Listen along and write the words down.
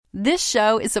This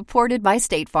show is supported by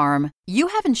State Farm. You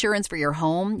have insurance for your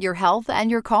home, your health, and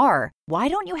your car. Why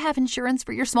don't you have insurance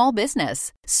for your small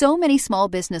business? So many small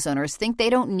business owners think they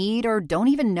don't need or don't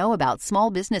even know about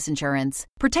small business insurance.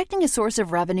 Protecting a source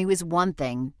of revenue is one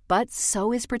thing, but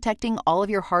so is protecting all of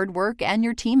your hard work and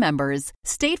your team members.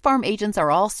 State Farm agents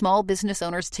are all small business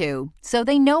owners too, so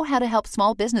they know how to help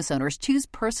small business owners choose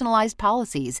personalized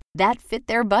policies that fit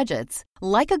their budgets.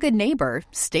 Like a good neighbor,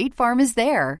 State Farm is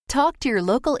there. Talk to your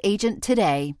local agent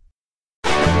today.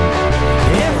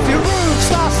 If your roof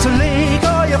starts to leak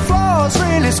or your floor's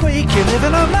really squeak, you live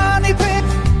in a money pit.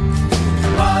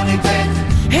 Money pit.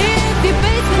 If your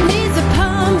basement needs a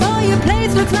pump or your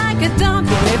place looks like a dump,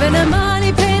 you live in a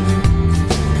money pit.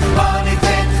 Money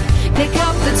pit. Pick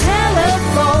up the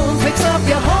telephone, fix up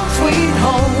your home sweet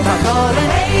home by calling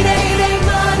 888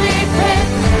 Money Pit.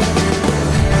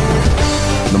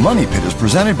 The Money Pit is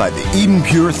presented by the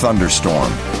EdenPURE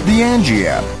Thunderstorm, the Angie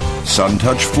app,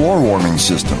 SunTouch floor warming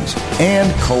systems,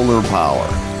 and Kohler Power.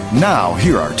 Now,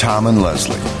 here are Tom and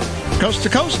Leslie. Coast to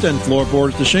coast and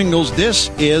floorboards to shingles, this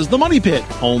is the Money Pit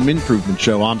Home Improvement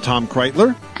Show. I'm Tom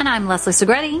Kreitler. And I'm Leslie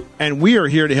Segretti. And we are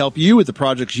here to help you with the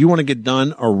projects you want to get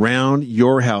done around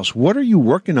your house. What are you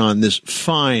working on this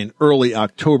fine early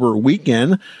October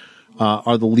weekend?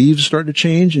 Are the leaves starting to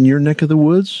change in your neck of the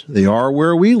woods? They are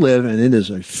where we live, and it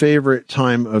is a favorite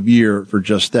time of year for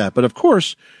just that. But of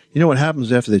course, you know what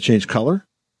happens after they change color?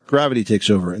 Gravity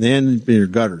takes over, and they end in your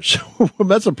gutters.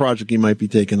 That's a project you might be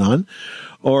taking on.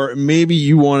 Or maybe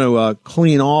you want to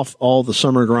clean off all the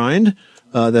summer grind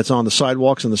that's on the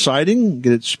sidewalks and the siding,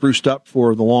 get it spruced up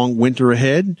for the long winter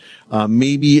ahead.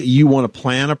 Maybe you want to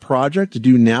plan a project to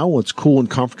do now when it's cool and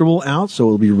comfortable out, so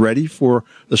it'll be ready for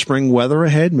the spring weather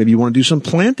ahead. Maybe you want to do some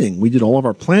planting. We did all of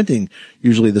our planting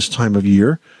usually this time of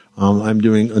year. I'm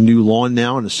doing a new lawn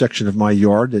now in a section of my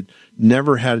yard that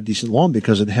never had a decent lawn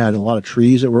because it had a lot of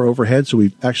trees that were overhead. So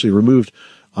we've actually removed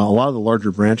a lot of the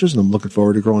larger branches, and I'm looking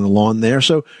forward to growing a lawn there.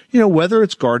 So, you know, whether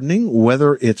it's gardening,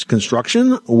 whether it's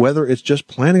construction, whether it's just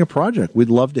planning a project, we'd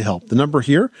love to help. The number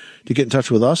here to get in touch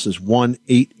with us is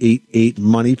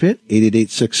 1-888-MONEYPIT,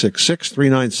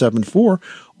 888-666-3974,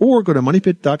 or go to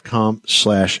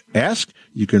moneypit.com/ask.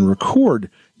 You can record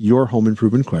your home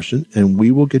improvement question, and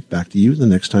we will get back to you the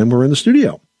next time we're in the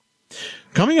studio.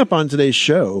 Coming up on today's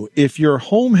show, if your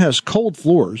home has cold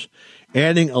floors,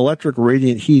 adding electric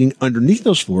radiant heating underneath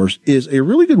those floors is a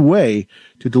really good way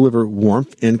to deliver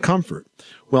warmth and comfort.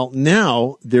 Well,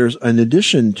 now there's an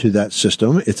addition to that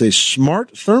system. It's a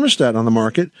smart thermostat on the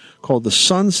market called the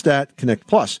SunStat Connect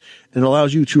Plus, and it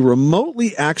allows you to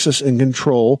remotely access and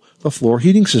control the floor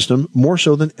heating system more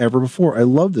so than ever before. I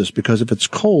love this because if it's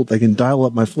cold, I can dial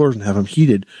up my floors and have them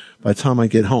heated by the time I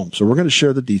get home. So we're going to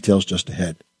share the details just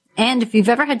ahead. And if you've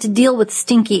ever had to deal with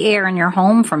stinky air in your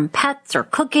home from pets or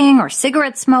cooking or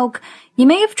cigarette smoke, you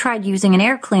may have tried using an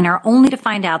air cleaner only to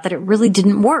find out that it really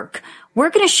didn't work. We're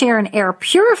going to share an air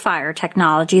purifier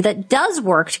technology that does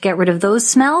work to get rid of those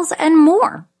smells and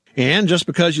more. And just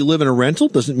because you live in a rental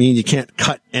doesn't mean you can't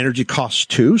cut energy costs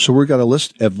too. So we've got a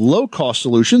list of low-cost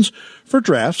solutions for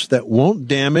drafts that won't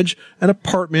damage an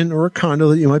apartment or a condo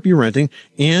that you might be renting,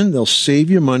 and they'll save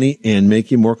you money and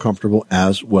make you more comfortable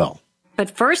as well. But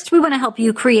first, we want to help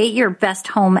you create your best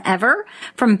home ever.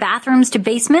 From bathrooms to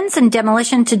basements and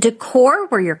demolition to decor,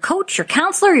 we're your coach, your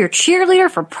counselor, your cheerleader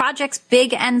for projects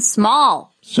big and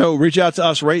small. So reach out to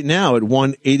us right now at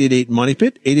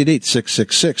 1-888-MONEYPIT,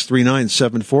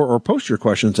 888-666-3974, or post your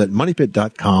questions at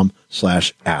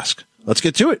moneypit.com/ask. Let's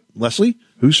get to it. Leslie,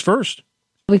 who's first?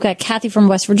 We've got Kathy from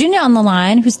West Virginia on the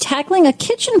line who's tackling a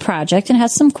kitchen project and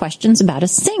has some questions about a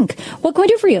sink. What can we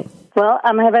do for you? Well,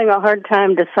 I'm having a hard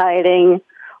time deciding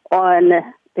on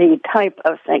the type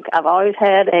of sink. I've always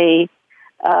had I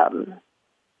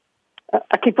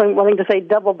keep wanting to say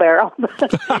double barrel.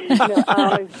 I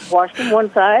always washed in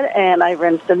one side and I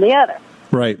rinsed in the other.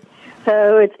 Right.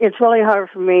 So it's really hard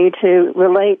for me to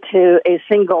relate to a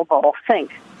single bowl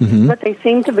sink. Mm-hmm. But they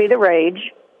seem to be the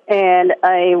rage, and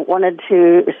I wanted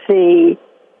to see,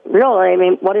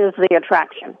 really, what is the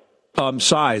attraction?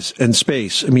 Size and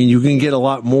space. I mean, you can get a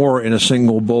lot more in a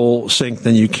single bowl sink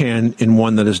than you can in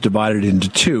one that is divided into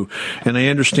two. And I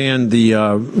understand the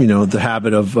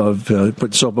habit of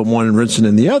putting soap in one and rinsing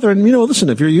in the other. And, listen,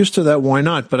 if you're used to that, why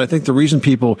not? But I think the reason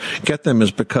people get them is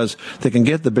because they can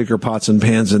get the bigger pots and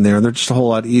pans in there, and they're just a whole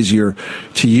lot easier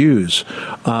to use.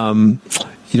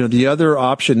 The other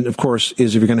option, of course,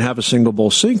 is if you're going to have a single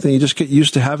bowl sink, then you just get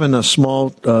used to having a small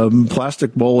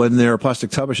plastic bowl in there,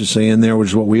 plastic tub, I should say, in there, which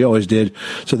is what we always did.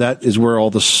 So that is where all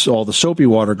the soapy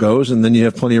water goes, and then you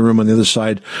have plenty of room on the other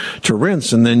side to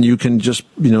rinse, and then you can just,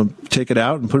 take it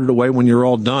out and put it away when you're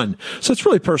all done. So it's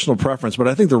really personal preference, but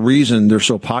I think the reason they're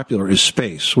so popular is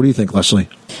space. What do you think, Leslie?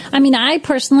 I mean, I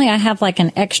have like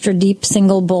an extra deep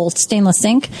single bowl stainless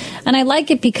sink, and I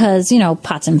like it because,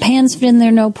 pots and pans fit in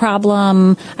there no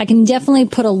problem. I can definitely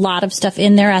put a lot of stuff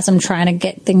in there as I'm trying to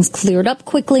get things cleared up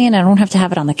quickly, and I don't have to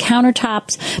have it on the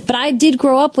countertops. But I did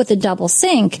grow up with a double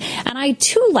sink, and I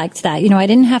too liked that. I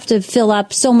didn't have to fill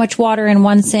up so much water in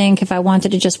one sink if I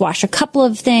wanted to just wash a couple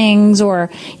of things, or,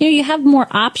 you have more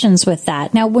options with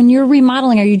that. Now, when you're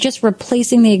remodeling, are you just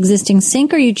replacing the existing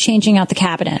sink, or are you changing out the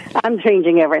cabinet? I'm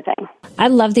changing everything. I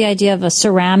love the idea of a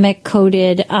ceramic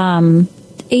coated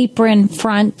apron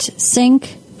front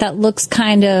sink. That looks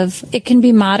it can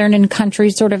be modern and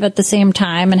country sort of at the same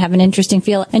time and have an interesting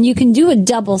feel. And you can do a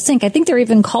double sink. I think they're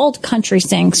even called country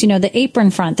sinks, the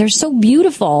apron front. They're so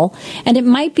beautiful. And it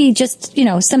might be just,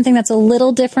 something that's a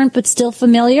little different but still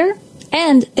familiar.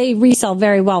 And they resell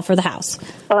very well for the house.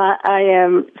 Well, I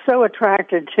am so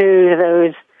attracted to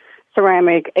those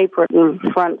ceramic apron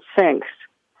front sinks.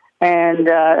 And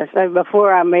so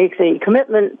before I make the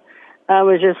commitment, I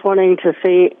was just wanting to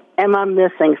see, am I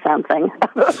missing something?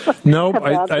 No,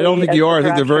 I don't think you are. I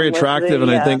think they're very attractive, and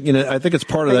I think it's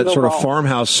part of that sort of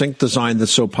farmhouse sink design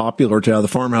that's so popular today, the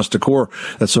farmhouse decor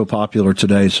that's so popular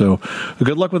today. So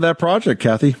good luck with that project,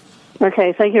 Kathy.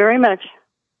 Okay, thank you very much.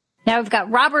 Now we've got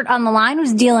Robert on the line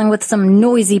who's dealing with some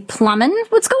noisy plumbing.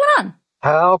 What's going on?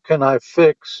 How can I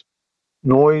fix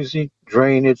noisy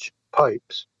drainage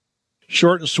pipes?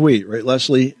 Short and sweet, right,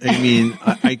 Leslie? I mean,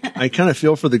 I kind of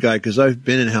feel for the guy because I've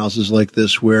been in houses like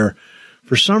this where,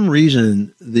 for some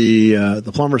reason, the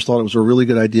plumbers thought it was a really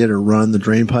good idea to run the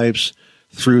drain pipes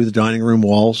through the dining room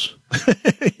walls. So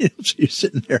you're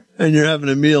sitting there and you're having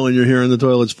a meal and you're hearing the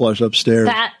toilets flush upstairs.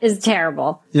 That is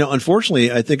terrible.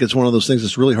 Unfortunately, I think it's one of those things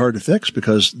that's really hard to fix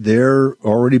because they're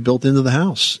already built into the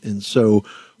house. And so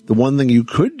the one thing you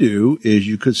could do is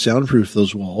you could soundproof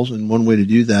those walls. And one way to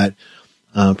do that,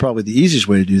 probably the easiest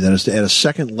way to do that, is to add a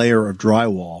second layer of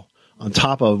drywall on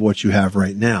top of what you have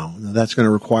right now. Now that's going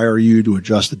to require you to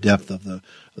adjust the depth of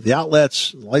the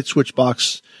outlets, the light switch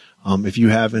box. If you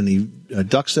have any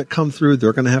ducts that come through,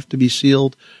 they're going to have to be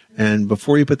sealed. And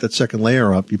before you put that second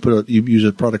layer up, you use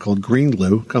a product called green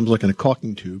glue. It comes like in a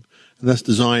caulking tube, and that's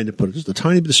designed to put just a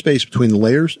tiny bit of space between the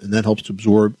layers, and that helps to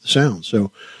absorb the sound.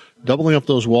 So doubling up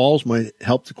those walls might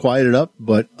help to quiet it up,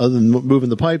 but other than moving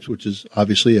the pipes, which is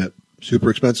obviously a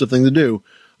super expensive thing to do,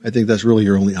 I think that's really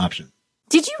your only option.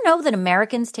 Did you know that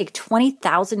Americans take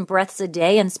 20,000 breaths a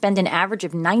day and spend an average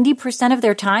of 90% of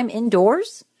their time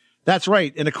indoors? That's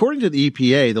right. And according to the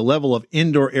EPA, the level of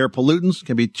indoor air pollutants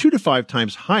can be 2 to 5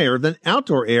 times higher than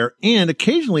outdoor air and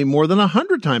occasionally more than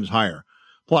 100 times higher.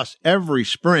 Plus, every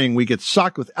spring we get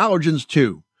socked with allergens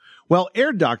too. Well,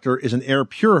 Air Doctor is an air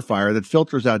purifier that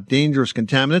filters out dangerous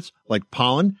contaminants like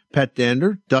pollen, pet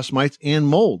dander, dust mites, and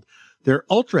mold. Their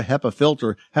Ultra HEPA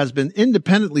filter has been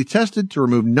independently tested to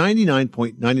remove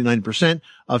 99.99%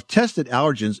 of tested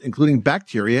allergens, including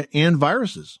bacteria and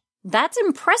viruses. That's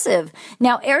impressive.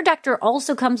 Now, Air Doctor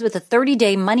also comes with a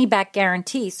 30-day money-back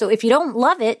guarantee, so if you don't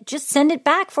love it, just send it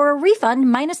back for a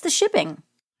refund minus the shipping.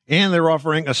 And they're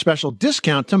offering a special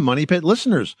discount to Money Pit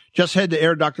listeners. Just head to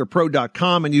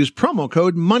airdoctorpro.com and use promo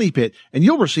code MONEYPIT, and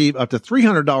you'll receive up to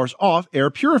 $300 off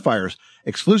air purifiers.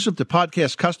 Exclusive to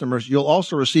podcast customers, you'll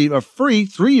also receive a free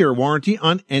 3-year warranty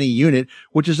on any unit,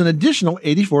 which is an additional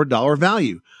 $84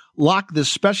 value. Lock this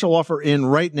special offer in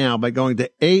right now by going to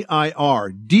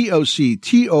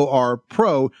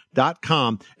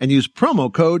airdoctorpro.com and use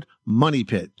promo code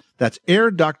MONEYPIT. That's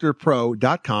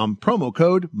airdoctorpro.com, promo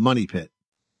code MONEYPIT.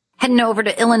 Heading over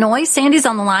to Illinois, Sandy's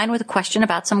on the line with a question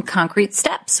about some concrete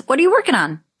steps. What are you working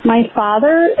on? My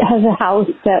father has a house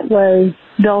that was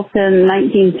built in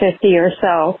 1950 or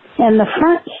so, and the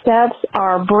front steps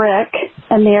are brick,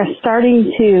 and they are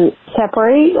starting to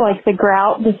separate, like the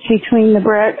grout that's between the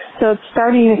bricks, so it's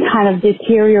starting to kind of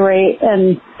deteriorate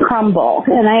and crumble.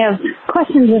 And I have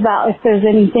questions about if there's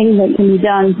anything that can be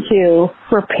done to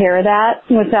repair that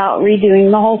without redoing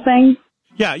the whole thing.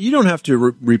 Yeah, you don't have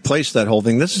to replace that whole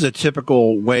thing. This is a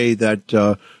typical way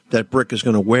that that brick is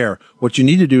going to wear. What you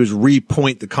need to do is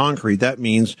repoint the concrete. That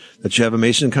means that you have a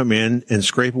mason come in and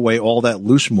scrape away all that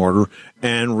loose mortar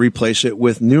and replace it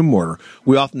with new mortar.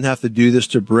 We often have to do this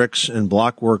to bricks and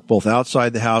block work both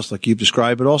outside the house, like you've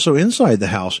described, but also inside the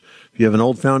house. If you have an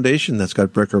old foundation that's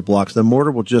got brick or blocks, the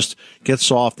mortar will just get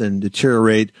soft and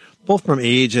deteriorate. both from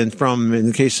age and from, in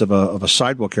the case of a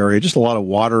sidewalk area, just a lot of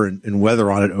water and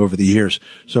weather on it over the years.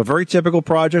 So a very typical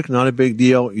project, not a big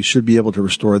deal. You should be able to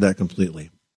restore that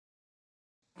completely.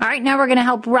 All right, now we're going to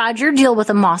help Roger deal with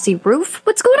a mossy roof.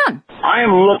 What's going on? I am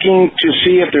looking to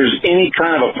see if there's any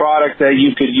kind of a product that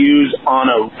you could use on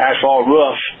a asphalt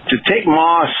roof to take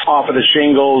moss off of the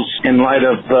shingles in light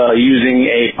of using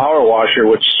a power washer,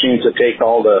 which seems to take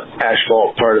all the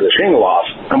asphalt part of the shingle off.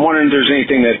 I'm wondering if there's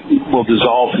anything that will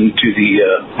dissolve into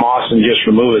the moss and just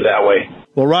remove it that way.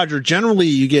 Well, Roger, generally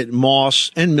you get moss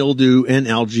and mildew and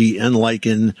algae and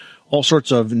lichen, all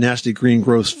sorts of nasty green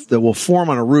growths that will form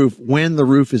on a roof when the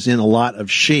roof is in a lot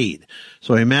of shade.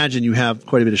 So I imagine you have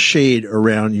quite a bit of shade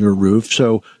around your roof.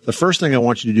 So the first thing I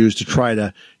want you to do is to try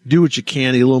to do what you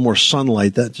can, get a little more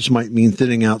sunlight. That just might mean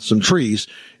thinning out some trees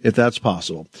if that's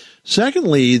possible.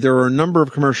 Secondly, there are a number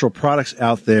of commercial products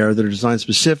out there that are designed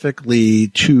specifically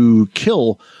to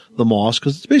kill the moss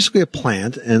because it's basically a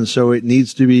plant, and so it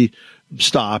needs to be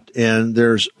stopped. And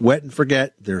there's wet and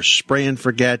forget, there's spray and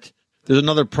forget. There's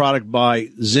another product by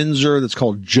Zinsser that's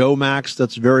called Joe Max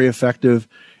that's very effective.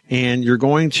 And you're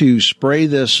going to spray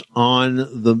this on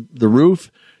the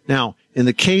roof. Now, in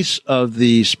the case of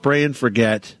the spray and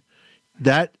forget,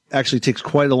 that actually takes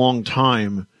quite a long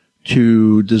time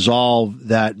to dissolve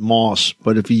that moss.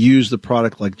 But if you use the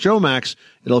product like Joe Max,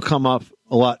 it'll come up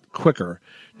a lot quicker.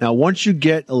 Now, once you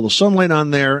get a little sunlight on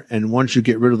there and once you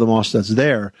get rid of the moss that's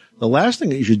there, the last thing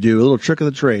that you should do, a little trick of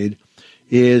the trade,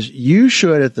 is you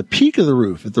should, at the peak of the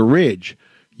roof, at the ridge,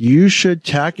 you should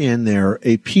tack in there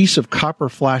a piece of copper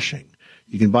flashing.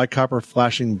 You can buy copper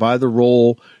flashing by the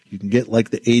roll. You can get like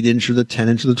the 8-inch or the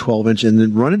 10-inch or the 12-inch and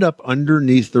then run it up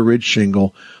underneath the ridge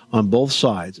shingle on both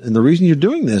sides. And the reason you're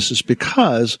doing this is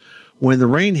because when the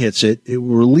rain hits it, it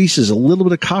releases a little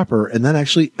bit of copper and that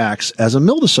actually acts as a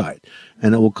mildewcide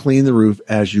and it will clean the roof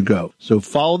as you go. So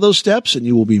follow those steps and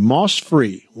you will be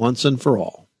moss-free once and for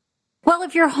all. Well,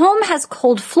 if your home has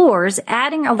cold floors,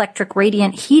 adding electric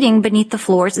radiant heating beneath the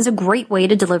floors is a great way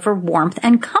to deliver warmth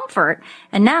and comfort.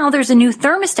 And now there's a new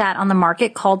thermostat on the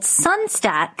market called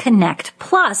SunStat Connect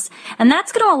Plus, and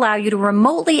that's going to allow you to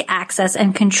remotely access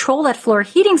and control that floor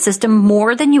heating system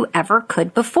more than you ever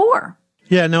could before.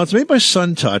 Yeah, now it's made by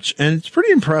SunTouch, and it's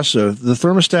pretty impressive. The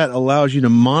thermostat allows you to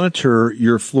monitor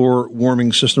your floor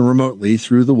warming system remotely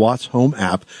through the Watts Home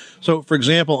app. So, for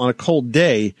example, on a cold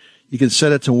day, you can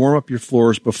set it to warm up your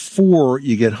floors before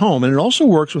you get home. And it also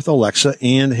works with Alexa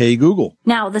and Hey Google.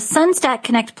 Now, the SunStat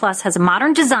Connect Plus has a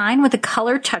modern design with a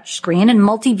color touchscreen and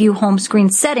multi-view home screen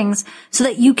settings so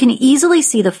that you can easily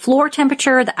see the floor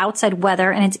temperature, the outside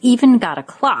weather, and it's even got a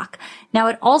clock. Now,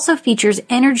 it also features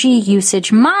energy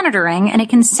usage monitoring, and it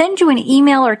can send you an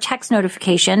email or text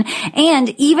notification, and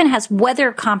even has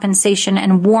weather compensation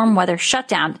and warm weather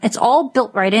shutdown. It's all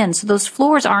built right in, so those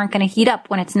floors aren't going to heat up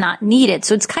when it's not needed.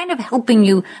 So it's kind of helping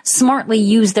you smartly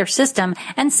use their system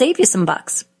and save you some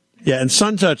bucks. Yeah, and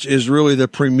SunTouch is really the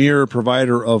premier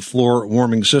provider of floor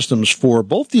warming systems for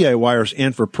both DIYers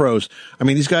and for pros. I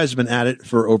mean, these guys have been at it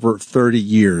for over 30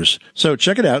 years. So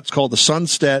check it out. It's called the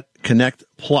SunStat Connect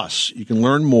Plus. You can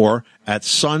learn more at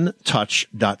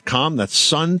suntouch.com.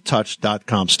 That's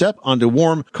suntouch.com. Step onto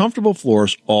warm, comfortable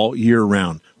floors all year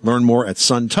round. Learn more at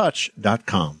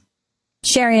suntouch.com.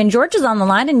 Sherry and George is on the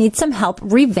line and needs some help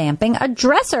revamping a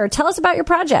dresser. Tell us about your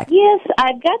project. Yes,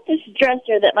 I've got this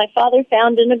dresser that my father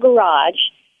found in a garage.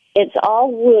 It's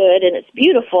all wood, and it's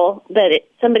beautiful, but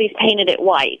somebody's painted it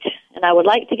white, and I would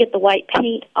like to get the white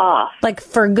paint off. Like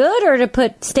for good, or to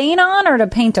put stain on, or to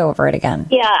paint over it again?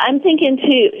 Yeah, I'm thinking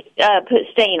to put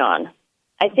stain on.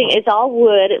 I think it's all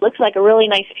wood. It looks like a really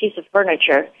nice piece of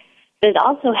furniture, but it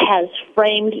also has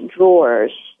framed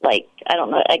drawers. Like, I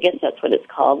don't know, I guess that's what it's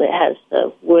called. It has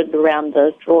the wood around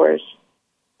the drawers.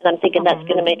 And I'm thinking that's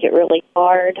going to make it really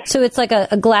hard. So it's like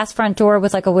a glass front door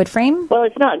with like a wood frame? Well,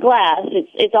 it's not glass.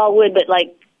 It's all wood, but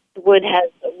like the wood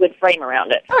has a wood frame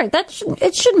around it. All right,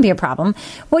 it shouldn't be a problem.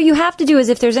 What you have to do is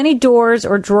if there's any doors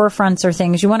or drawer fronts or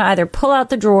things, you want to either pull out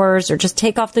the drawers or just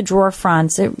take off the drawer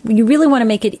fronts. You really want to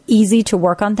make it easy to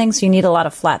work on things, so you need a lot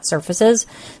of flat surfaces.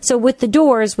 So with the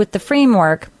doors, with the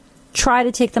framework, try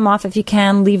to take them off if you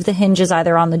can. Leave the hinges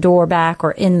either on the door back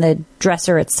or in the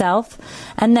dresser itself.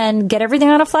 And then get everything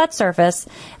on a flat surface.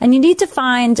 And you need to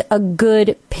find a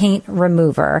good paint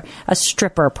remover, a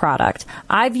stripper product.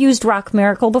 I've used Rock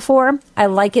Miracle before. I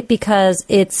like it because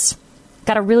it's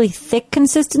got a really thick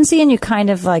consistency and you kind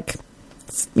of like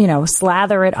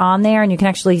slather it on there, and you can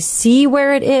actually see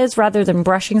where it is rather than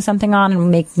brushing something on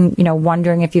and making,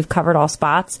 wondering if you've covered all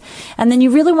spots. And then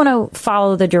you really want to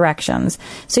follow the directions.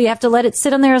 So you have to let it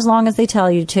sit on there as long as they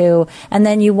tell you to, and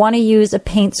then you want to use a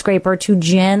paint scraper to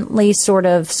gently sort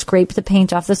of scrape the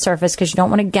paint off the surface, because you don't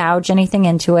want to gouge anything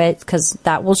into it, because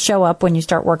that will show up when you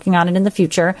start working on it in the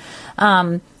future.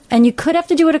 And you could have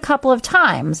to do it a couple of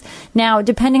times. Now,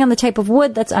 depending on the type of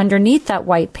wood that's underneath that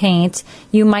white paint,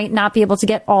 you might not be able to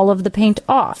get all of the paint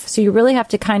off. So you really have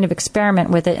to kind of experiment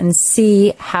with it and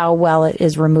see how well it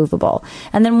is removable.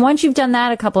 And then once you've done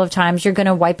that a couple of times, you're going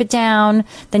to wipe it down.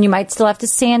 Then you might still have to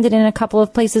sand it in a couple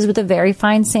of places with a very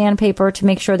fine sandpaper to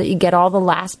make sure that you get all the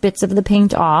last bits of the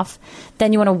paint off.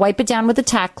 Then you want to wipe it down with a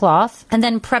tack cloth and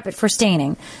then prep it for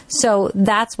staining. So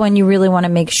that's when you really want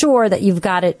to make sure that you've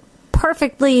got it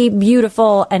perfectly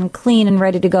beautiful and clean and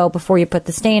ready to go before you put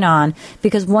the stain on,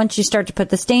 because once you start to put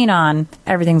the stain on,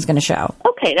 everything's going to show.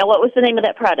 Okay, now what was the name of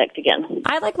that product again?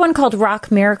 I like one called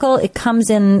Rock Miracle. It comes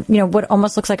in, what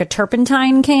almost looks like a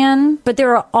turpentine can, but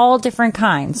there are all different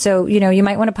kinds. So, you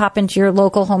might want to pop into your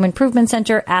local home improvement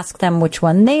center, ask them which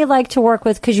one they like to work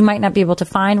with, because you might not be able to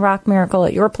find Rock Miracle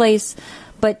at your place.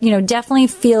 But, definitely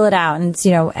feel it out and,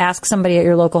 ask somebody at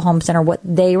your local home center what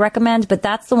they recommend. But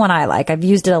that's the one I like. I've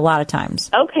used it a lot of times.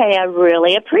 Okay, I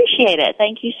really appreciate it.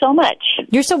 Thank you so much.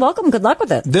 You're so welcome. Good luck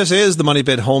with it. This is the Money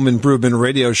Pit Home Improvement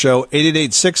Radio Show,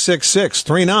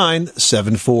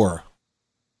 888-666-3974.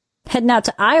 Heading out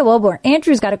to Iowa, where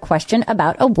Andrew's got a question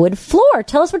about a wood floor.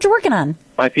 Tell us what you're working on.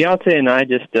 My fiance and I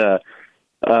just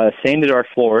sanded our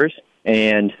floors,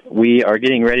 and we are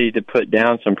getting ready to put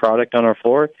down some product on our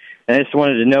floor. And I just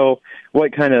wanted to know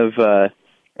what kind of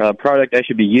product I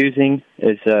should be using.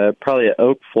 It's probably an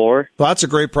oak floor. Well, that's a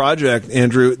great project,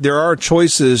 Andrew. There are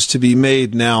choices to be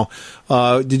made now.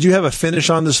 Did you have a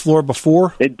finish on this floor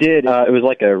before? It did. It was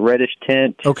like a reddish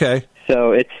tint. Okay.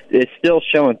 So it's still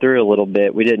showing through a little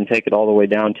bit. We didn't take it all the way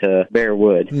down to bare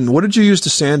wood. What did you use to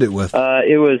sand it with?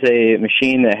 It was a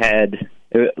machine that had,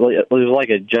 it was like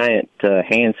a giant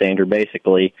hand sander,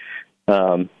 basically.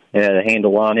 It had a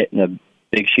handle on it and a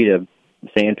big sheet of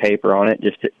sandpaper on it.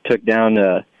 Just took down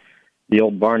the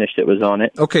old varnish that was on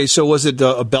it. Okay, so was it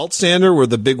a belt sander where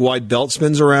the big wide belt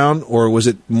spins around, or was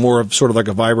it more of sort of like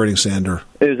a vibrating sander?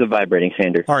 It was a vibrating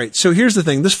sander. All right, so here's the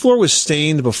thing. This floor was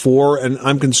stained before, and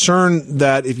I'm concerned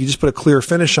that if you just put a clear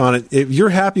finish on it, if you're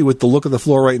happy with the look of the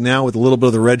floor right now with a little bit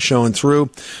of the red showing through,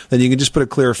 then you can just put a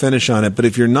clear finish on it. But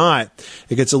if you're not,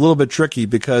 it gets a little bit tricky,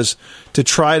 because to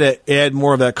try to add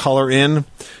more of that color in,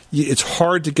 it's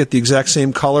hard to get the exact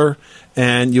same color,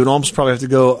 and you would almost probably have to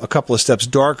go a couple of steps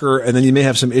darker, and then you may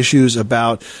have some issues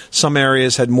about some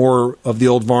areas had more of the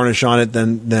old varnish on it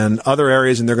than other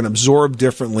areas, and they're going to absorb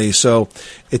differently. So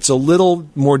it's a little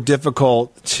more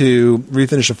difficult to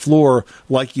refinish a floor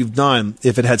like you've done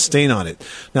if it had stain on it.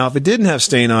 Now, if it didn't have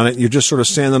stain on it, you're just sort of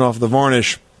sanding off the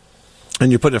varnish, and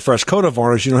you put a fresh coat of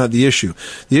varnish, you don't have the issue.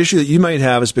 The issue that you might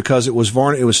have is because it was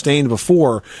stained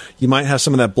before, you might have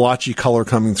some of that blotchy color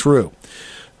coming through.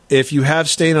 If you have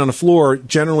stain on a floor,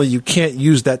 generally you can't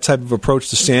use that type of approach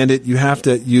to sand it. You have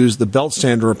to use the belt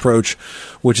sander approach,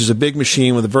 which is a big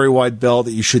machine with a very wide belt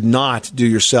that you should not do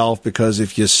yourself, because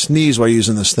if you sneeze while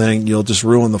using this thing, you'll just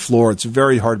ruin the floor. It's a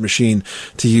very hard machine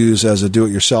to use as a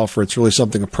do-it-yourselfer. It's really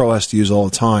something a pro has to use all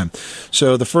the time.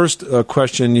 So the first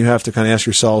question you have to kind of ask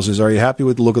yourselves is, are you happy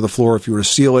with the look of the floor if you were to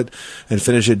seal it and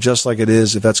finish it just like it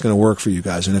is, if that's going to work for you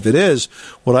guys? And if it is,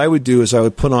 what I would do is I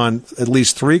would put on at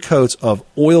least 3 coats of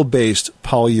oil-based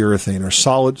polyurethane or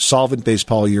solvent-based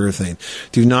polyurethane.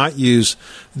 Do not use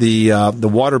the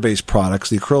water-based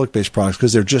products, the acrylic-based products,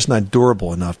 because they're just not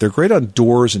durable enough. They're great on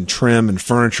doors and trim and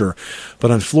furniture, but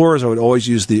on floors I would always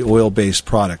use the oil-based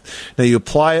product. Now you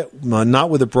apply it not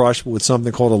with a brush, but with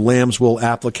something called a lamb's wool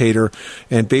applicator,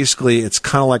 and basically it's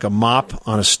kind of like a mop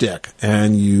on a stick,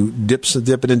 and you dip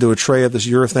it into a tray of this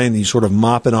urethane, and you sort of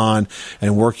mop it on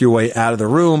and work your way out of the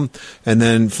room, and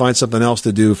then find something else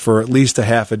to do for at least a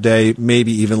half a day,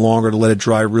 maybe even longer, to let it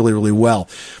dry really, really well.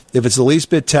 If it's the least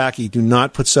bit tacky, do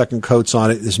not put second coats on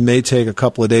it. This may take a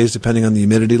couple of days depending on the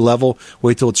humidity level.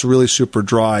 Wait till it's really super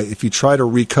dry. If you try to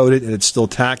recoat it and it's still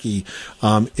tacky,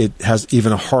 it has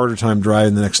even a harder time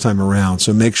drying the next time around.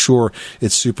 So make sure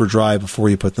it's super dry before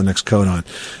you put the next coat on.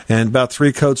 And about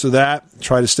 3 coats of that.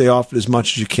 Try to stay off it as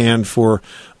much as you can for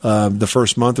the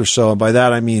first month or so. And by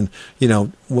that I mean,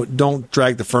 don't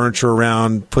drag the furniture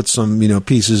around, put some,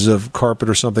 pieces of carpet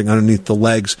or something underneath the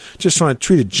legs. Just try to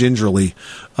treat it gingerly,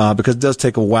 because it does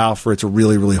take a while for it to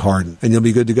really, really harden, and you'll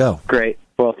be good to go. Great.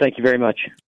 Well, thank you very much.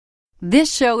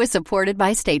 This show is supported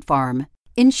by State Farm.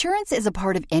 Insurance is a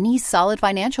part of any solid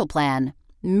financial plan.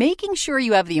 Making sure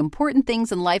you have the important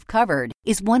things in life covered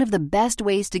is one of the best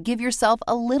ways to give yourself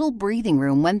a little breathing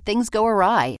room when things go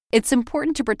awry. It's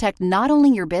important to protect not only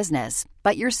your business,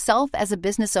 but yourself as a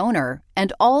business owner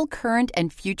and all current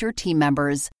and future team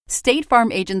members. State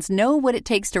Farm agents know what it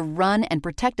takes to run and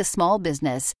protect a small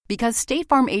business because State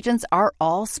Farm agents are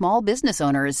all small business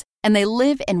owners and they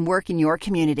live and work in your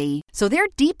community. So they're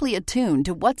deeply attuned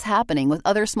to what's happening with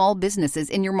other small businesses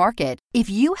in your market. If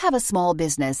you have a small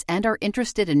business and are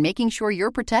interested in making sure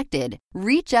you're protected,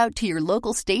 reach out to your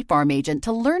local State Farm agent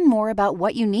to learn more about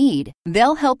what you need.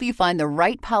 They'll help you find the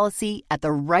right policy at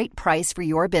the right price for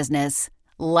your business.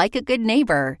 Like a good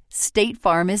neighbor, State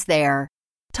Farm is there.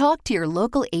 Talk to your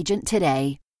local agent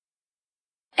today.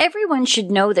 Everyone should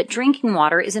know that drinking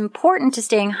water is important to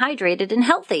staying hydrated and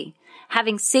healthy.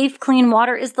 Having safe, clean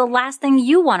water is the last thing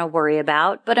you want to worry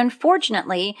about, but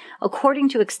unfortunately, according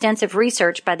to extensive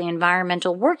research by the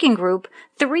Environmental Working Group,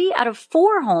 3 out of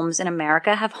 4 homes in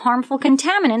America have harmful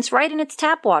contaminants right in its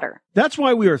tap water. That's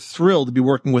why we are thrilled to be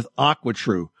working with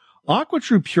AquaTrue.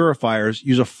 AquaTrue purifiers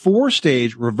use a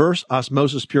 4-stage reverse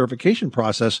osmosis purification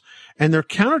process, and their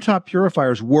countertop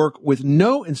purifiers work with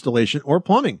no installation or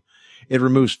plumbing. It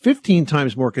removes 15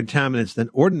 times more contaminants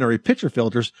than ordinary pitcher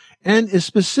filters and is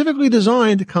specifically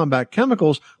designed to combat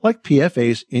chemicals like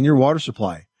PFAS in your water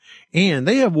supply. And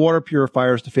they have water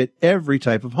purifiers to fit every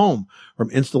type of home,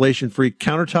 from installation-free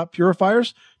countertop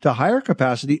purifiers to higher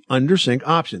capacity under-sink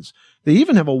options. They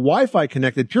even have a Wi-Fi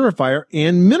connected purifier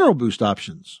and mineral boost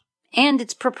options. And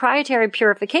its proprietary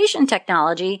purification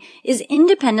technology is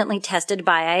independently tested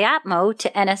by IAPMO to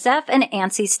NSF and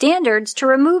ANSI standards to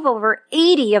remove over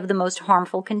 80 of the most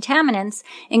harmful contaminants,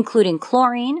 including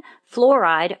chlorine,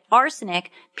 fluoride,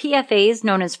 arsenic, PFAS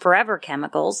known as forever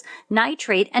chemicals,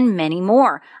 nitrate, and many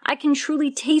more. I can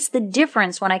truly taste the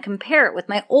difference when I compare it with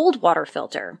my old water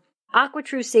filter.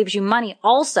 AquaTrue saves you money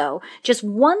also. Just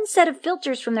one set of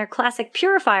filters from their classic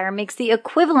purifier makes the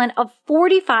equivalent of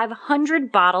 4,500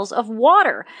 bottles of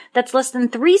water. That's less than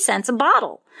 3 cents a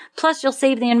bottle. Plus, you'll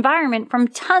save the environment from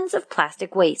tons of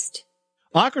plastic waste.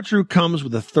 AquaTrue comes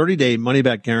with a 30-day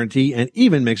money-back guarantee and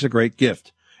even makes a great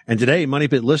gift. And today, Money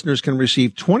Pit listeners can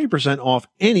receive 20% off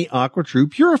any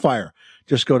AquaTrue purifier.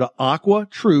 Just go to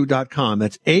aquatrue.com.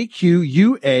 That's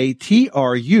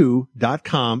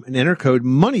AQUATRU.com and enter code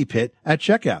MONEYPIT at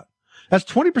checkout.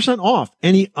 That's 20% off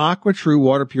any AquaTrue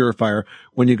water purifier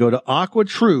when you go to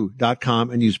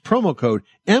aquatrue.com and use promo code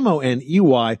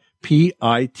MONEYPIT.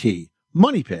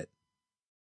 MONEYPIT.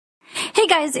 Hey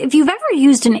guys, if you've ever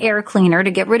used an air cleaner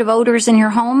to get rid of odors in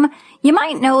your home, you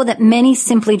might know that many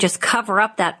simply just cover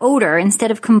up that odor instead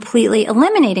of completely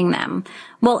eliminating them.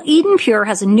 Well, EdenPURE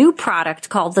has a new product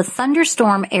called the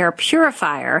Thunderstorm Air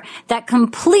Purifier that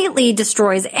completely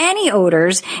destroys any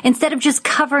odors instead of just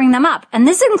covering them up. And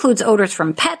this includes odors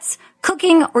from pets,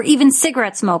 cooking, or even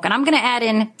cigarette smoke. And I'm going to add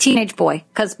in teenage boy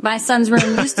because my son's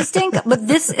room used to stink, but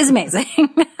this is amazing.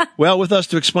 Well, with us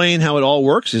to explain how it all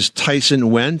works is Tyson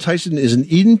Wen. Tyson is an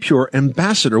EdenPURE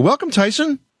ambassador. Welcome,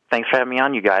 Tyson. Thanks for having me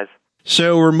on, you guys.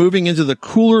 So we're moving into the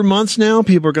cooler months now.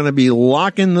 People are going to be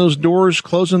locking those doors,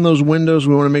 closing those windows.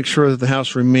 We want to make sure that the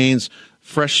house remains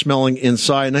fresh smelling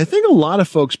inside. And I think a lot of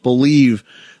folks believe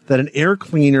that an air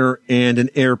cleaner and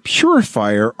an air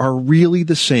purifier are really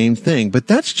the same thing, but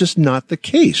that's just not the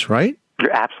case, right?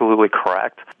 You're absolutely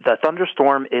correct. The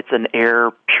Thunderstorm, it's an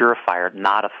air purifier,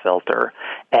 not a filter.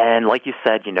 And like you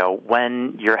said,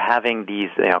 when you're having these,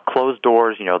 closed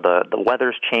doors, the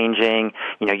weather's changing,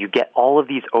 you get all of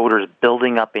these odors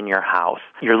building up in your house.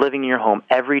 You're living in your home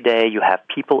every day. You have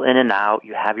people in and out.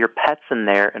 You have your pets in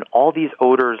there. And all these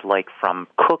odors, like from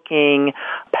cooking,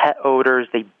 pet odors,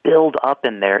 they build up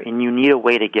in there, and you need a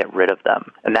way to get rid of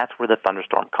them. And that's where the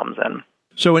Thunderstorm comes in.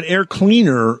 So an air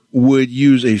cleaner would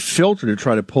use a filter to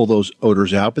try to pull those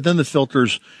odors out, but then the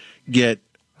filters get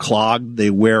clogged. They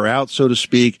wear out, so to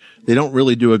speak. They don't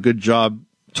really do a good job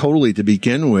totally to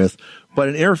begin with. But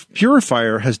an air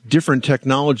purifier has different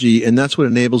technology, and that's what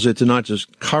enables it to not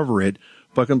just cover it,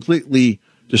 but completely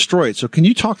destroy it. So can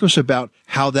you talk to us about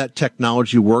how that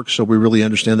technology works so we really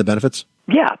understand the benefits?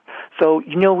 Yeah. So,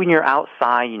 when you're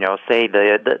outside, say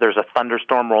there's a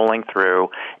thunderstorm rolling through,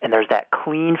 and there's that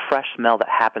clean, fresh smell that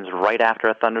happens right after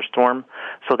a thunderstorm.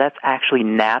 So that's actually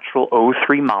natural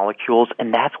O3 molecules,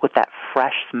 and that's what that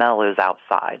fresh smell is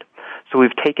outside. So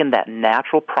we've taken that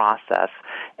natural process,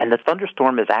 and the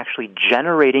thunderstorm is actually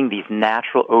generating these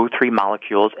natural O3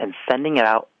 molecules and sending it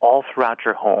out all throughout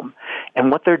your home.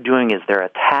 And what they're doing is they're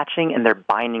attaching and they're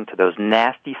binding to those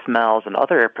nasty smells and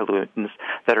other air pollutants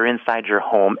that are inside your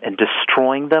home and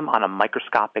destroying them on a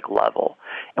microscopic level.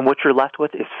 And what you're left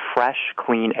with is fresh,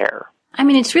 clean air. I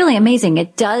mean, it's really amazing.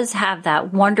 It does have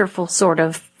that wonderful sort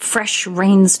of fresh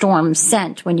rainstorm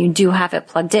scent when you do have it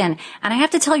plugged in. And I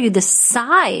have to tell you, the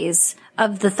size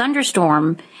of the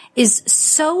Thunderstorm is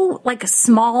so like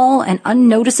small and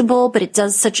unnoticeable, but it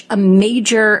does such a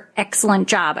major, excellent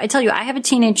job. I tell you, I have a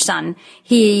teenage son.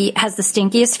 He has the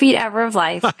stinkiest feet ever of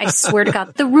life. I swear to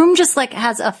God, the room just like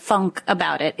has a funk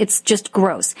about it. It's just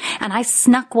gross. And I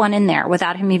snuck one in there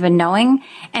without him even knowing.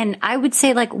 And I would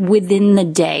say like within the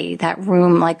day, that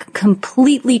room like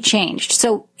completely changed.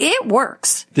 So it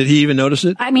works. Did he even notice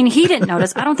it? I mean, he didn't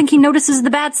notice. I don't think he notices the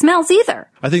bad smells either.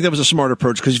 I think that was a smart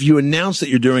approach, because if you announce that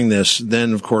you're doing this,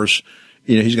 then of course,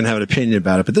 he's going to have an opinion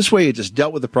about it. But this way, it just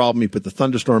dealt with the problem. He put the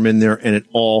Thunderstorm in there and it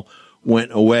all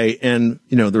went away. And,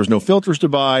 there was no filters to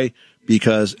buy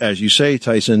because, as you say,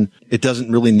 Tyson, it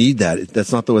doesn't really need that.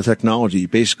 That's not the technology.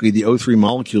 Basically, the O3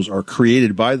 molecules are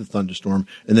created by the Thunderstorm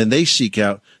and then they seek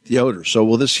out the odor. So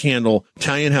will this handle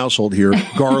Italian household here,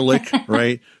 garlic,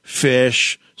 right?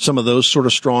 Fish, some of those sort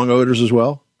of strong odors as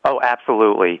well? Oh,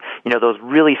 absolutely. Those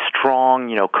really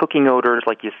strong, cooking odors,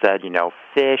 like you said,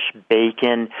 fish,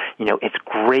 bacon, it's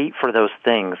great for those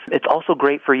things. It's also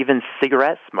great for even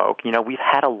cigarette smoke. We've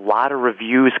had a lot of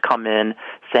reviews come in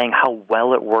saying how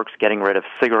well it works getting rid of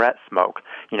cigarette smoke.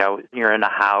 You're in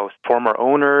a house, former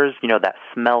owners, that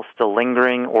smell still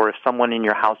lingering, or if someone in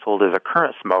your household is a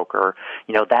current smoker,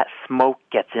 that smoke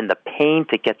gets in the paint,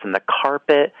 it gets in the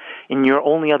carpet, and your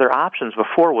only other options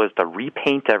before was to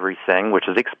repaint everything, which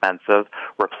is expensive,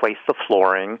 replace the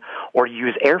flooring, or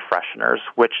use air fresheners,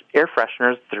 which air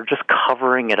fresheners, they're just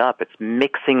covering it up. It's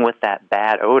mixing with that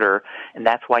bad odor, and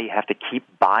that's why you have to keep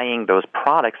buying those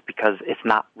products because it's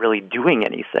not really doing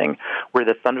anything. Where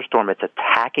the Thunderstorm, it's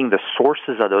attacking the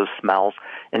sources of those smells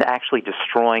and actually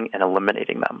destroying and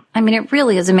eliminating them. I mean, it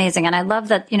really is amazing. And I love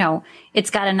that, it's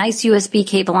got a nice USB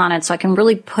cable on it so I can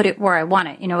really put it where I want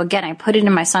it. Again, I put it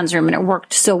in my son's room and it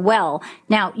worked so well.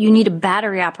 Now, you need a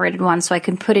battery-operated one so I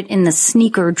can put it in the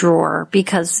sneaker drawer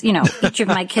because, each of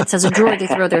my kids has a drawer they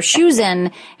throw their shoes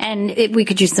in, and we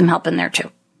could use some help in there too.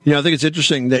 I think it's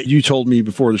interesting that you told me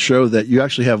before the show that you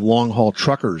actually have long-haul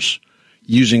truckers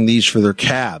using these for their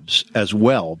cabs as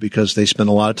well because they spend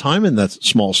a lot of time in that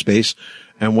small space.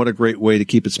 And what a great way to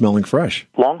keep it smelling fresh.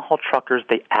 Long-haul truckers,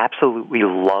 they absolutely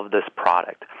love this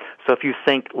product. So if you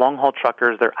think long-haul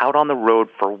truckers, they're out on the road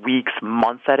for weeks,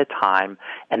 months at a time,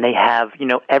 and they have,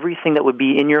 everything that would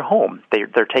be in your home.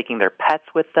 They're taking their pets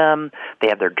with them. They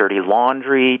have their dirty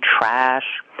laundry, trash,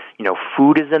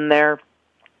 food is in there,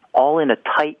 all in a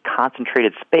tight,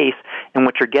 concentrated space, and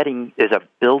what you're getting is a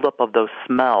buildup of those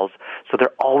smells. So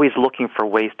they're always looking for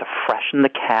ways to freshen the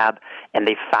cab, and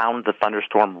they found the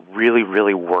Thunderstorm really,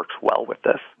 really works well with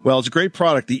this. Well, it's a great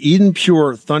product, the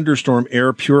EdenPURE Thunderstorm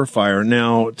Air Purifier.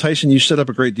 Now, Tyson, you set up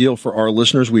a great deal for our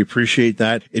listeners. We appreciate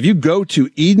that. If you go to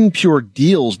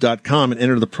EdenPureDeals.com and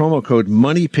enter the promo code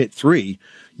MONEYPIT3,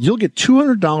 you'll get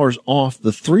 $200 off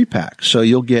the 3-pack. So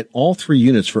you'll get all 3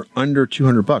 units for under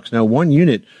 $200. Now, 1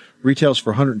 unit retails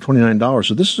for $129.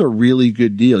 So this is a really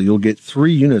good deal. You'll get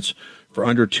 3 units for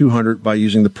under $200 by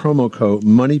using the promo code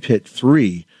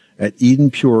MONEYPIT3 at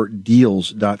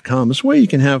EdenPureDeals.com. This way you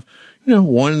can have,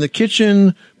 one in the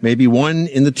kitchen, maybe one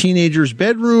in the teenager's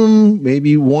bedroom,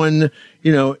 maybe one,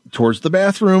 towards the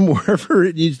bathroom, wherever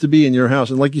it needs to be in your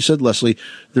house. And like you said, Leslie,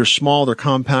 they're small, they're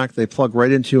compact, they plug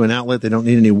right into an outlet, they don't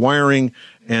need any wiring,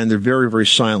 and they're very, very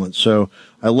silent. So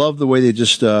I love the way they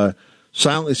just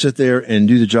silently sit there and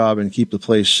do the job and keep the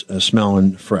place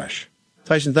smelling fresh.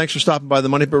 Tyson, thanks for stopping by the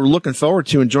Money Pit. We're looking forward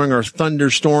to enjoying our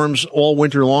thunderstorms all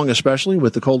winter long, especially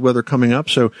with the cold weather coming up.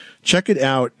 So check it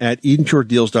out at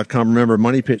EdenPureDeals.com. Remember,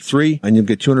 Money Pit 3, and you'll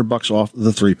get $200 off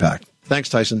the 3-pack. Thanks,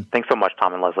 Tyson. Thanks so much,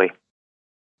 Tom and Leslie.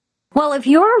 Well, if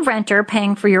you're a renter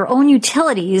paying for your own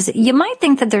utilities, you might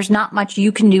think that there's not much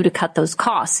you can do to cut those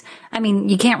costs. I mean,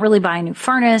 you can't really buy a new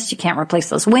furnace, you can't replace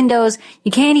those windows,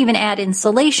 you can't even add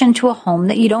insulation to a home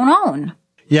that you don't own.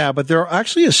 Yeah, but there are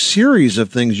actually a series of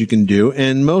things you can do,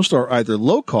 and most are either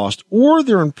low cost or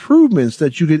they're improvements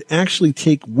that you could actually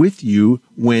take with you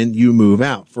when you move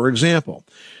out. For example,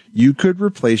 you could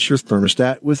replace your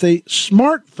thermostat with a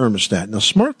smart thermostat. Now,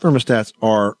 smart thermostats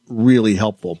are really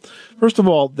helpful. First of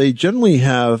all, they generally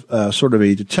have sort of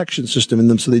a detection system in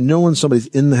them so they know when somebody's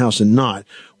in the house and not.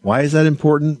 Why is that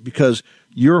important? Because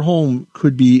your home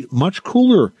could be much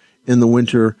cooler in the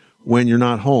winter when you're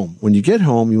not home. When you get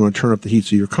home, you want to turn up the heat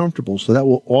so you're comfortable. So that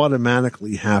will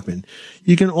automatically happen.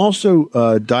 You can also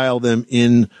dial them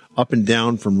in up and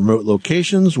down from remote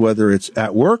locations, whether it's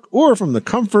at work or from the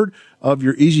comfort of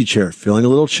your easy chair. Feeling a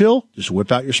little chill? Just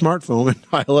whip out your smartphone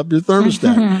and dial up your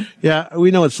thermostat. Yeah,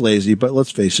 we know it's lazy, but let's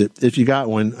face it. If you got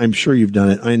one, I'm sure you've done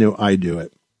it. I know I do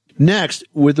it. Next,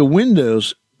 with the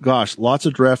windows, gosh, lots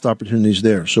of draft opportunities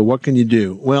there. So what can you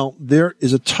do? Well, there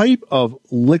is a type of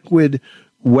liquid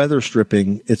weather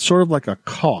stripping. It's sort of like a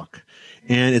caulk.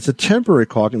 And it's a temporary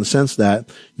caulk in the sense that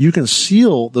you can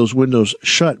seal those windows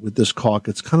shut with this caulk.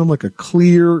 It's kind of like a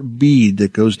clear bead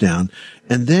that goes down.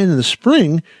 And then in the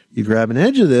spring, you grab an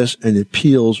edge of this and it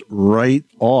peels right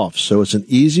off. So it's an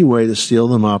easy way to seal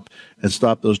them up and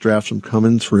stop those drafts from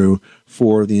coming through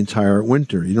for the entire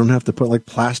winter. You don't have to put like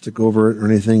plastic over it or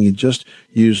anything. You just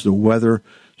use the weather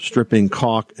stripping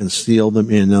caulk and seal them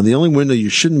in. Now, the only window you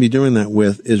shouldn't be doing that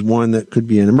with is one that could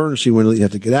be an emergency window that you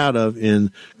have to get out of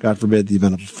in, God forbid, the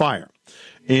event of a fire.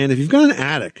 And if you've got an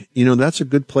attic, that's a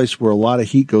good place where a lot of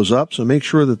heat goes up. So make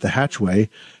sure that the hatchway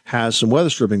has some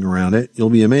weather stripping around it. You'll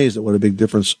be amazed at what a big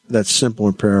difference that simple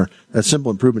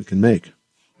improvement can make.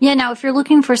 Yeah, now if you're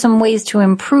looking for some ways to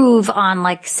improve on,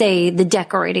 like, say, the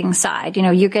decorating side,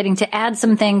 you're getting to add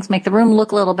some things, make the room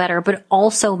look a little better, but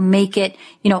also make it,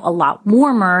 a lot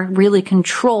warmer, really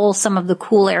control some of the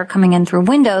cool air coming in through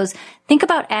windows. Think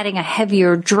about adding a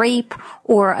heavier drape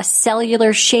or a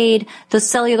cellular shade. Those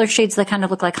cellular shades that kind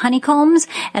of look like honeycombs,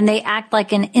 and they act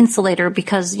like an insulator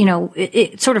because,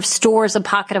 it sort of stores a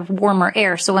pocket of warmer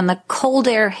air. So when the cold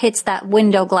air hits that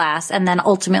window glass and then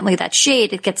ultimately that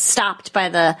shade, it gets stopped by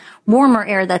the warmer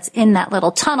air that's in that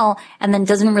little tunnel and then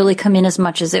doesn't really come in as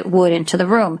much as it would into the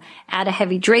room. Add a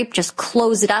heavy drape, just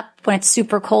close it up when it's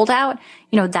super cold out.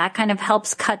 That kind of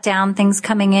helps cut down things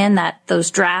coming in,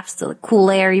 those drafts, the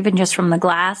cool air, even just from the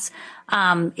glass.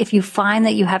 If you find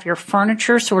that you have your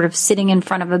furniture sort of sitting in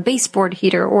front of a baseboard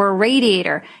heater or a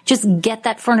radiator, just get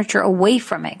that furniture away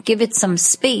from it. Give it some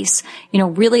space.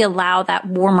 Really allow that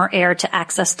warmer air to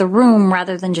access the room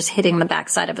rather than just hitting the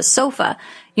backside of a sofa.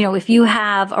 If you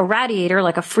have a radiator,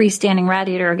 like a freestanding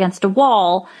radiator against a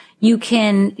wall, you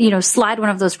can, slide one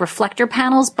of those reflector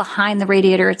panels behind the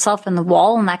radiator itself in the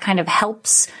wall, and that kind of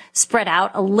helps spread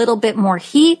out a little bit more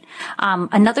heat.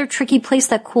 Another tricky place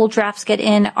that cool drafts get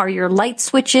in are your light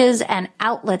switches and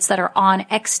outlets that are on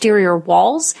exterior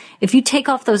walls. If you take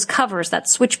off those covers, that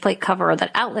switch plate cover or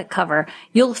that outlet cover,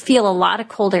 you'll feel a lot of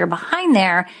cold air behind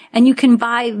there, and you can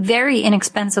buy very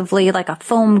inexpensively like a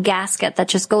foam gasket that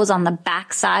just goes on the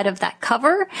back side of that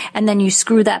cover, and then you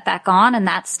screw that back on, and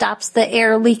that stops the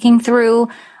air leaking through.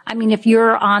 I mean, if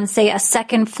you're on, say, a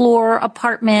second floor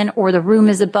apartment or the room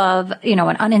is above, an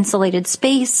uninsulated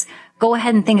space, go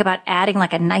ahead and think about adding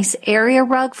like a nice area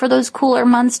rug for those cooler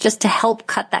months just to help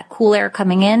cut that cool air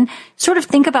coming in. Sort of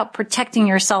think about protecting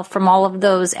yourself from all of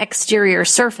those exterior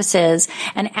surfaces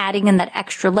and adding in that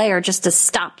extra layer just to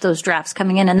stop those drafts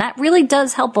coming in. And that really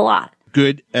does help a lot.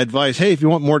 Good advice. Hey, if you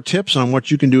want more tips on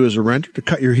what you can do as a renter to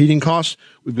cut your heating costs,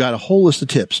 we've got a whole list of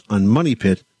tips on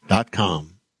moneypit.com.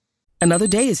 Another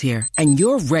day is here, and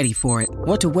you're ready for it.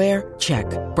 What to wear? Check.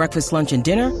 Breakfast, lunch, and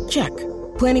dinner? Check.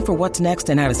 Planning for what's next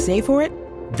and how to save for it?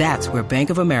 That's where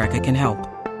Bank of America can help.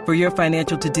 For your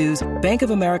financial to-dos, Bank of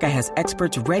America has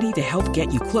experts ready to help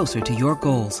get you closer to your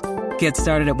goals. Get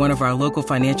started at one of our local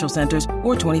financial centers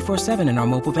or 24/7 in our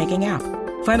mobile banking app.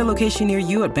 Find a location near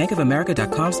you at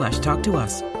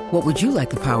bankofamerica.com/talktous. What would you like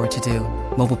the power to do?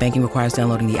 Mobile banking requires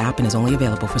downloading the app and is only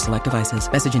available for select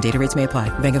devices. Message and data rates may apply.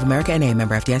 Bank of America NA,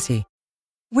 member FDIC.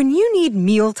 When you need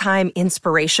mealtime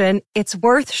inspiration, it's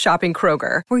worth shopping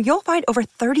Kroger, where you'll find over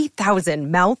 30,000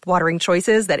 mouth-watering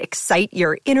choices that excite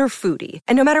your inner foodie.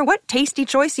 And no matter what tasty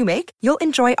choice you make, you'll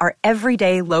enjoy our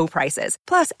everyday low prices,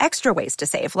 plus extra ways to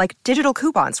save, like digital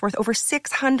coupons worth over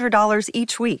 $600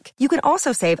 each week. You can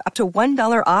also save up to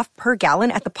 $1 off per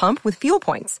gallon at the pump with fuel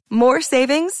points. More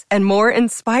savings and more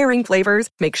inspiring flavors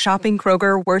make shopping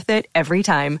Kroger worth it every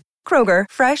time. Kroger,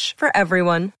 fresh for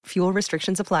everyone. Fuel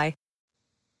restrictions apply.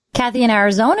 Kathy in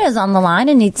Arizona is on the line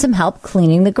and needs some help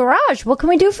cleaning the garage. What can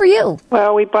we do for you?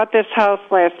 Well, we bought this house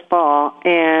last fall,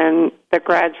 and the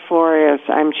garage floor is,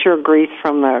 I'm sure, grease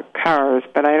from the cars,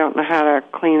 but I don't know how to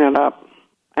clean it up.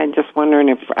 I'm just wondering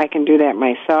if I can do that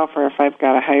myself or if I've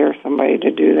got to hire somebody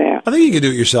to do that. I think you can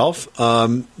do it yourself.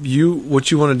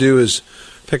 What you want to do is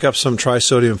pick up some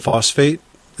trisodium phosphate.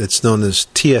 It's known as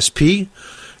TSP.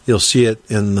 You'll see it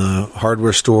in the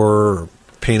hardware store or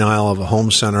paint aisle of a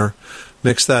home center.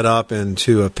 Mix that up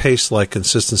into a paste-like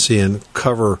consistency and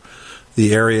cover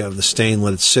the area of the stain.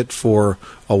 Let it sit for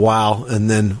a while and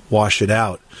then wash it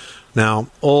out. Now,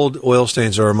 old oil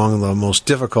stains are among the most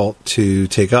difficult to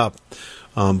take up,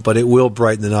 but it will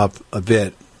brighten it up a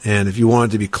bit. And if you want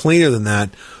it to be cleaner than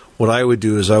that, what I would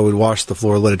do is I would wash the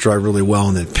floor, let it dry really well,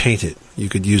 and then paint it. You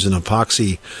could use an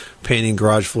epoxy painting,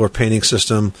 garage floor painting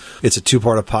system. It's a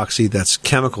 2-part epoxy that's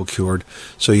chemical cured.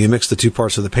 So you mix the 2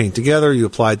 parts of the paint together, you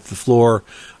apply it to the floor,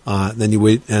 then you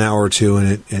wait an hour or 2,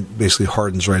 and it basically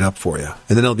hardens right up for you.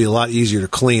 And then it'll be a lot easier to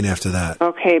clean after that.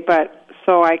 Okay, but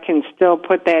so I can still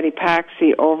put that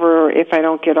epoxy over if I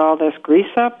don't get all this grease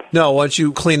up? No, once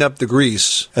you clean up the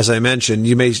grease, as I mentioned,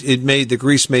 the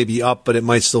grease may be up, but it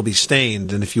might still be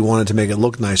stained. And if you wanted to make it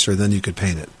look nicer, then you could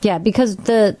paint it. Yeah, because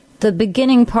the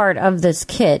beginning part of this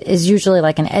kit is usually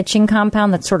like an etching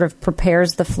compound that sort of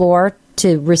prepares the floor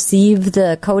to receive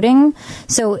the coating.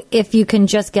 So if you can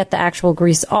just get the actual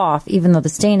grease off, even though the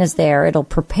stain is there, it'll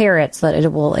prepare it so that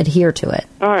it will adhere to it.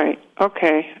 All right.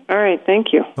 Okay. All right. Thank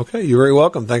you. Okay. You're very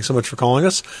welcome. Thanks so much for calling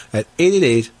us at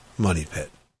 888-MONEY-PIT.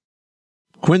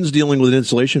 Quinn's dealing with an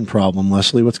insulation problem.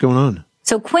 Leslie, what's going on?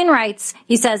 So Quinn writes,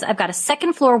 he says, I've got a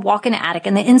second floor walk-in attic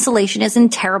and the insulation is in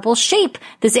terrible shape.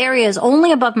 This area is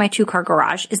only above my 2-car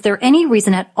garage. Is there any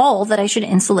reason at all that I should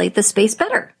insulate the space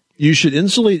better? You should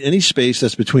insulate any space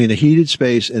that's between a heated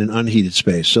space and an unheated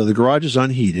space. So the garage is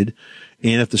unheated,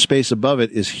 and if the space above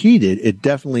it is heated, it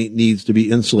definitely needs to be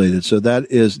insulated. So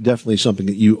that is definitely something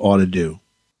that you ought to do.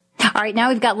 All right, now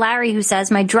we've got Larry who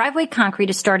says, my driveway concrete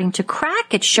is starting to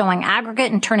crack. It's showing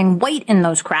aggregate and turning white in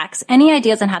those cracks. Any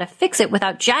ideas on how to fix it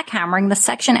without jackhammering the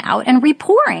section out and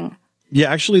repouring? Yeah,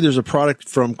 actually, there's a product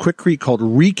from Quikrete called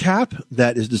Recap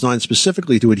that is designed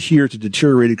specifically to adhere to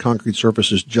deteriorated concrete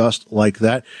surfaces just like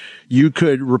that. You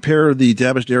could repair the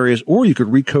damaged areas, or you could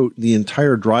recoat the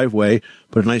entire driveway,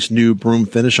 put a nice new broom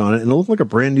finish on it, and it'll look like a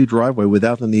brand new driveway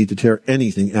without the need to tear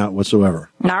anything out whatsoever.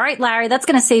 All right, Larry, that's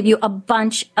going to save you a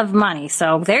bunch of money.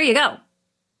 So there you go.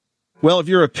 Well, if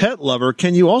you're a pet lover,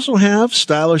 can you also have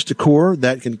stylish decor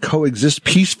that can coexist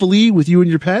peacefully with you and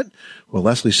your pet? Well,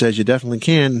 Leslie says you definitely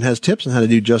can and has tips on how to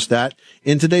do just that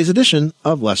in today's edition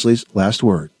of Leslie's Last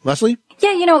Word. Leslie?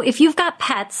 Yeah, you know, if you've got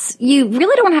pets, you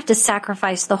really don't have to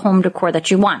sacrifice the home decor that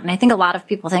you want. And I think a lot of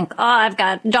people think, oh, I've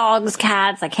got dogs,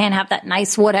 cats, I can't have that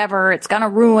nice whatever, it's going to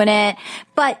ruin it.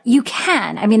 But you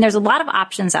can. I mean, there's a lot of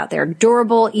options out there.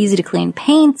 Durable, easy to clean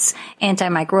paints,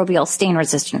 antimicrobial stain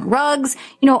resistant rugs.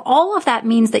 You know, all of that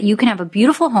means that you can have a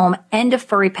beautiful home and a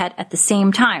furry pet at the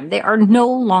same time. They are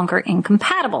no longer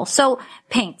incompatible. So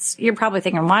paints, you're probably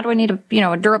thinking, why do I need a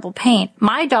durable paint?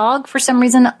 My dog, for some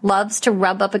reason, loves to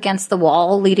rub up against the wall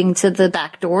leading to the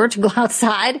back door to go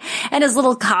outside. And his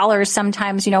little collar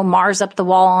sometimes, mars up the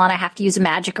wall and I have to use a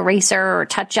magic eraser or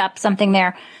touch up something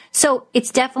there. So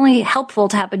it's definitely helpful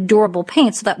to have a durable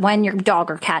paint so that when your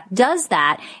dog or cat does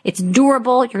that, it's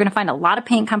durable. You're going to find a lot of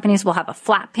paint companies will have a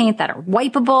flat paint that are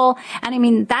wipeable. And I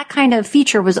mean, that kind of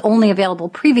feature was only available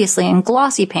previously in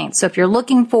glossy paint. So if you're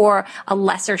looking for a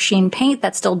lesser sheen paint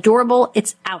that's still durable,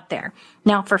 it's out there.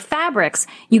 Now, for fabrics,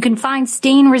 you can find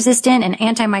stain-resistant and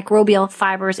antimicrobial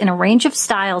fibers in a range of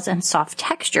styles and soft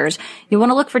textures. You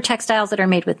want to look for textiles that are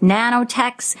made with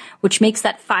nanotex, which makes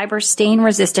that fiber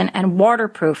stain-resistant and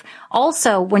waterproof.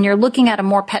 Also, when you're looking at a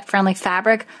more pet-friendly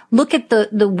fabric, look at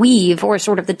the weave or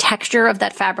sort of the texture of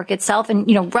that fabric itself and,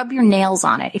 rub your nails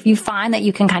on it. If you find that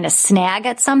you can kind of snag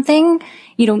at something,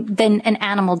 then an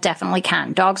animal definitely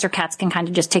can. Dogs or cats can kind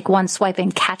of just take one swipe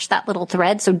and catch that little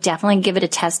thread. So definitely give it a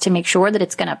test to make sure that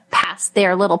it's going to pass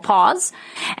their little paws.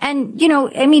 And,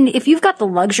 if you've got the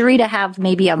luxury to have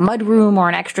maybe a mud room or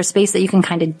an extra space that you can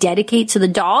kind of dedicate to the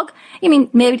dog,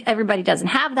 maybe everybody doesn't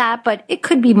have that, but it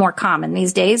could be more common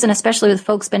these days. And especially with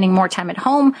folks spending more time at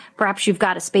home, perhaps you've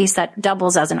got a space that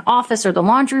doubles as an office or the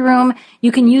laundry room.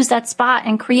 You can use that spot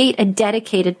and create a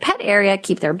dedicated pet area,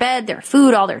 keep their bed, their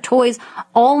food, all their toys,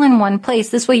 all in one place.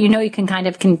 This way, you can kind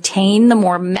of contain the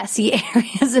more messy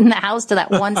areas in the house to that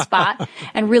one spot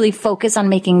and really focus on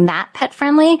making that pet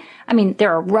friendly. I mean,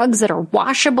 there are rugs that are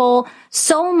washable,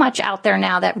 so much out there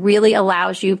now that really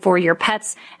allows you for your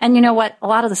pets. And you know what? A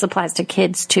lot of this applies to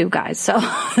kids too, guys. So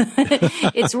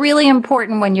it's really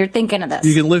important when you're thinking of this.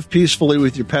 You can live peacefully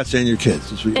with your pets and your kids.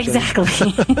 That's what you're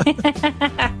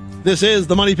saying. This is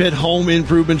the Money Pit Home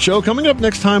Improvement Show. Coming up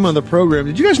next time on the program,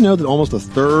 did you guys know that almost a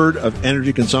third of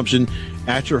energy consumption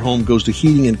at your home goes to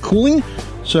heating and cooling?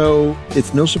 So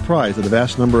it's no surprise that a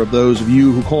vast number of those of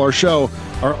you who call our show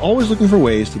are always looking for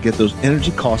ways to get those energy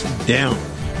costs down.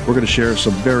 We're going to share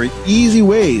some very easy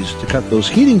ways to cut those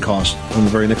heating costs on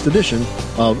the very next edition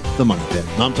of the Money Pit.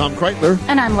 I'm Tom Kreitler.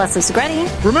 And I'm Leslie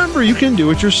Segretti. Remember, you can do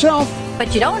it yourself,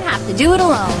 but you don't have to do it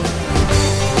alone.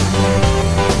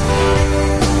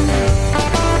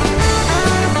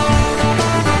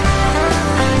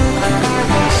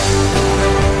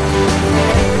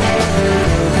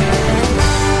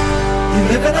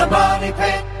 Live in a money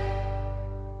pit.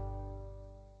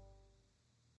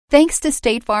 Thanks to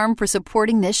State Farm for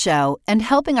supporting this show and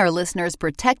helping our listeners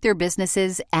protect their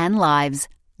businesses and lives.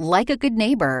 Like a good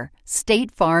neighbor,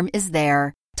 State Farm is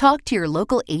there. Talk to your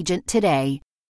local agent today.